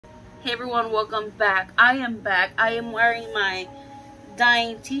Hey everyone, welcome back. I am back. I am wearing my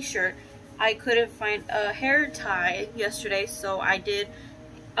dyeing t-shirt. I couldn't find a hair tie yesterday, so I did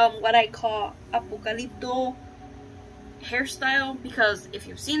what I call Apocalypto hairstyle, because if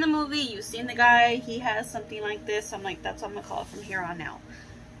you've seen the movie, you've seen the guy, he has something like this. I'm like, that's what I'm gonna call it from here on out.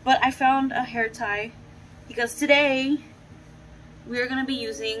 But I found a hair tie because today we're gonna be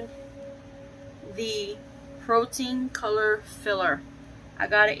using the Protein Color Filler. I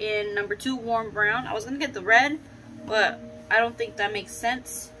got it in number 2 warm brown. I was gonna get the red, but I don't think that makes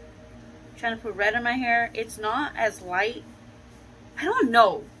sense. I'm trying to put red in my hair. It's not as light. I don't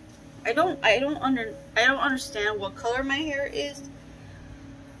know. I don't understand what color my hair is.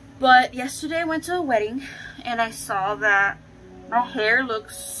 But yesterday I went to a wedding and I saw that my hair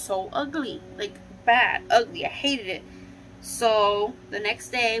looks so ugly, like bad, ugly. I hated it. So the next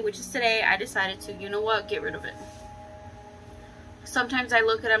day, which is today, I decided to, you know what, get rid of it. Sometimes I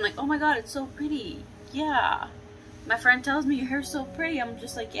look at it, I'm like, oh my god, it's so pretty. Yeah. My friend tells me your hair's so pretty. I'm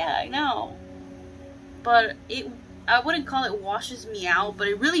just like, yeah, I know. But I wouldn't call it washes me out, but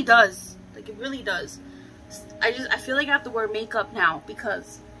it really does. Like, it really does. I feel like I have to wear makeup now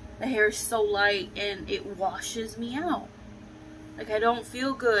because the hair is so light and it washes me out. Like, I don't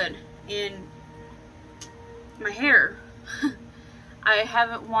feel good in my hair. I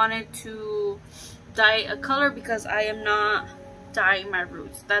haven't wanted to dye a color because I am not dyeing my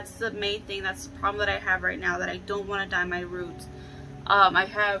roots. That's the main thing. That's the problem that I have right now, that I don't want to dye my roots. I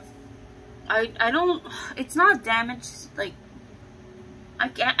don't, it's not damaged, like, I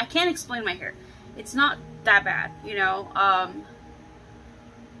can't explain my hair. It's not that bad, you know.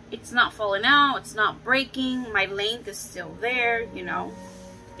 It's not falling out, it's not breaking, my length is still there, you know.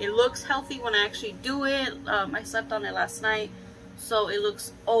 It looks healthy when I actually do it. I slept on it last night, so it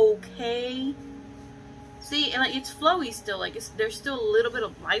looks okay. See, and like, it's flowy still, like there's still a little bit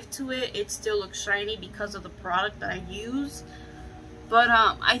of life to it. It still looks shiny because of the product that I use. But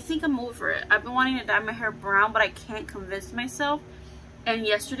I think I'm over it. I've been wanting to dye my hair brown, but I can't convince myself. And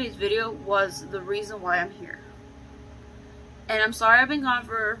yesterday's video was the reason why I'm here. And I'm sorry I've been gone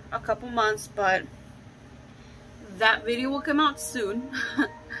for a couple months, but that video will come out soon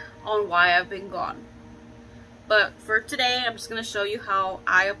on why I've been gone. But for today, I'm just going to show you how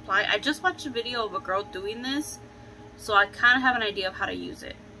I apply. I just watched a video of a girl doing this, so I kind of have an idea of how to use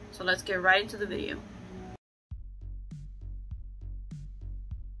it. So let's get right into the video.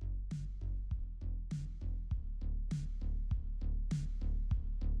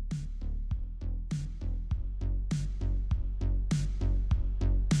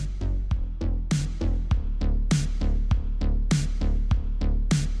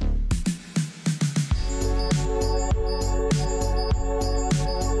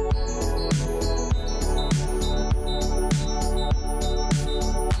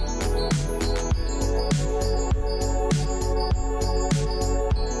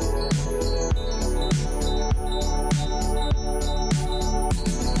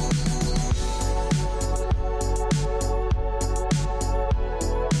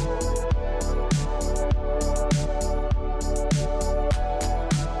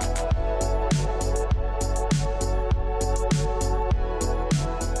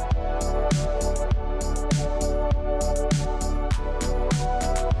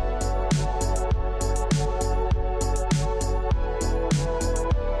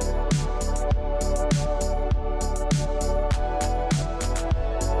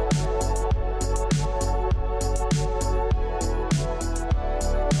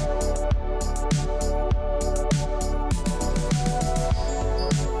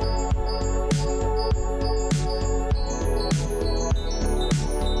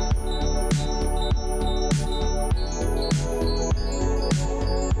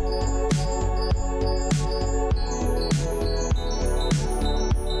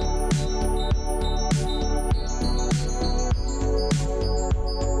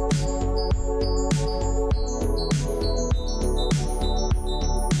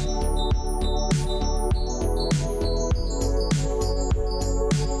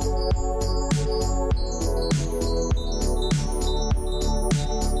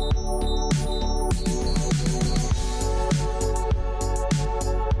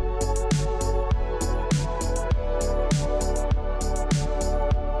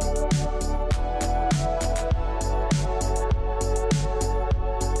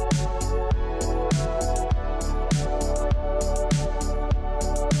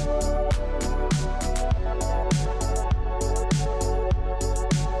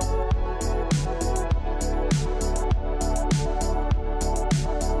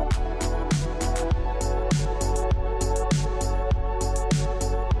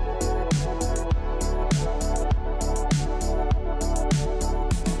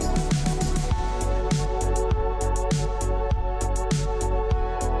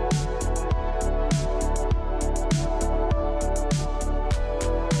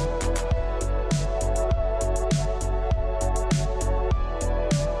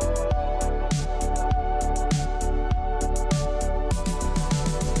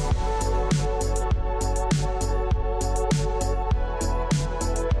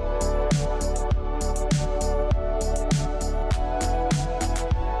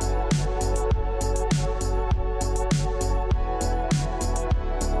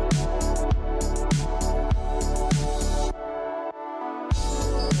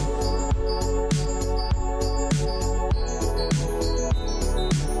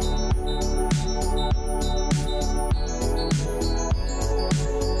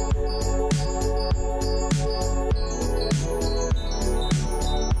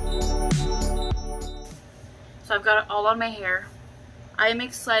 So I've got it all on my hair. I am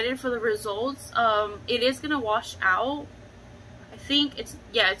excited for the results. It is going to wash out. I think it's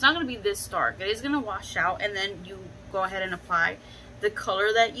not going to be this dark. It is going to wash out, and then you go ahead and apply the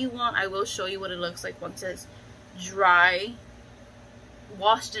color that you want. I will show you what it looks like once it's dry,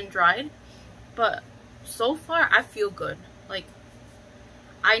 washed and dried. But so far, I feel good. Like,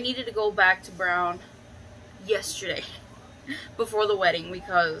 I needed to go back to brown yesterday before the wedding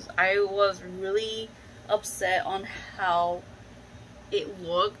because I was really upset on how it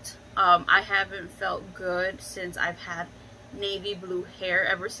looked. I haven't felt good since I've had navy blue hair.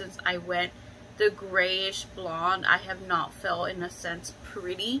 Ever since I went the grayish blonde, I have not felt, in a sense,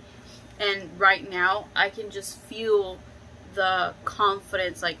 pretty. And right now I can just feel the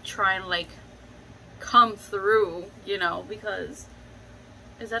confidence like trying to like come through, you know, because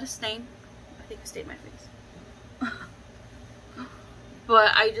is that a stain? I think I stained my face.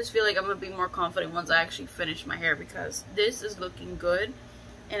 But I just feel like I'm gonna be more confident once I actually finish my hair, because this is looking good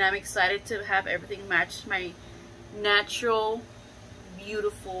and I'm excited to have everything match my natural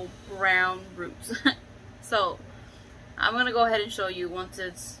beautiful brown roots. So I'm gonna go ahead and show you once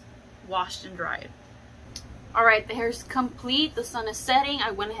it's washed and dried. Alright, the hair's complete. The sun is setting.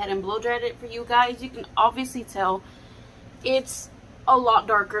 I went ahead and blow dried it for you guys. You can obviously tell it's a lot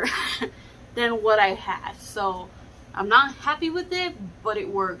darker than what I had. So I'm not happy with it, but it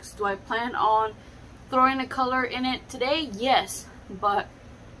works. Do I plan on throwing a color in it today? Yes, but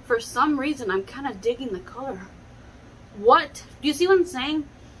for some reason I'm kind of digging the color. What? Do you see what I'm saying?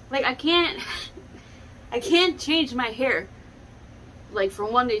 Like, I can't change my hair like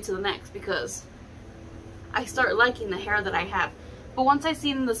from one day to the next because I start liking the hair that I have. But once I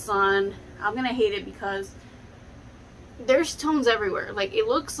see it in the sun, I'm gonna hate it because there's tones everywhere. Like, it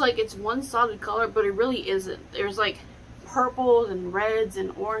looks like it's one solid color, but it really isn't. There's like purples and reds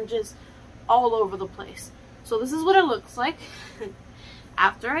and oranges all over the place. So this is what it looks like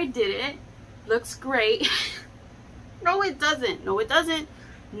after I did it. Looks great. No, it doesn't. No, it doesn't.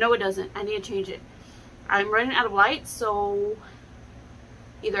 No, it doesn't. I need to change it. I'm running out of light, so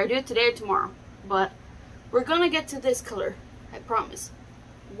either I do it today or tomorrow. But we're gonna get to this color. I promise.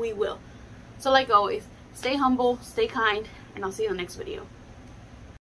 We will. So like always, stay humble, stay kind, and I'll see you in the next video.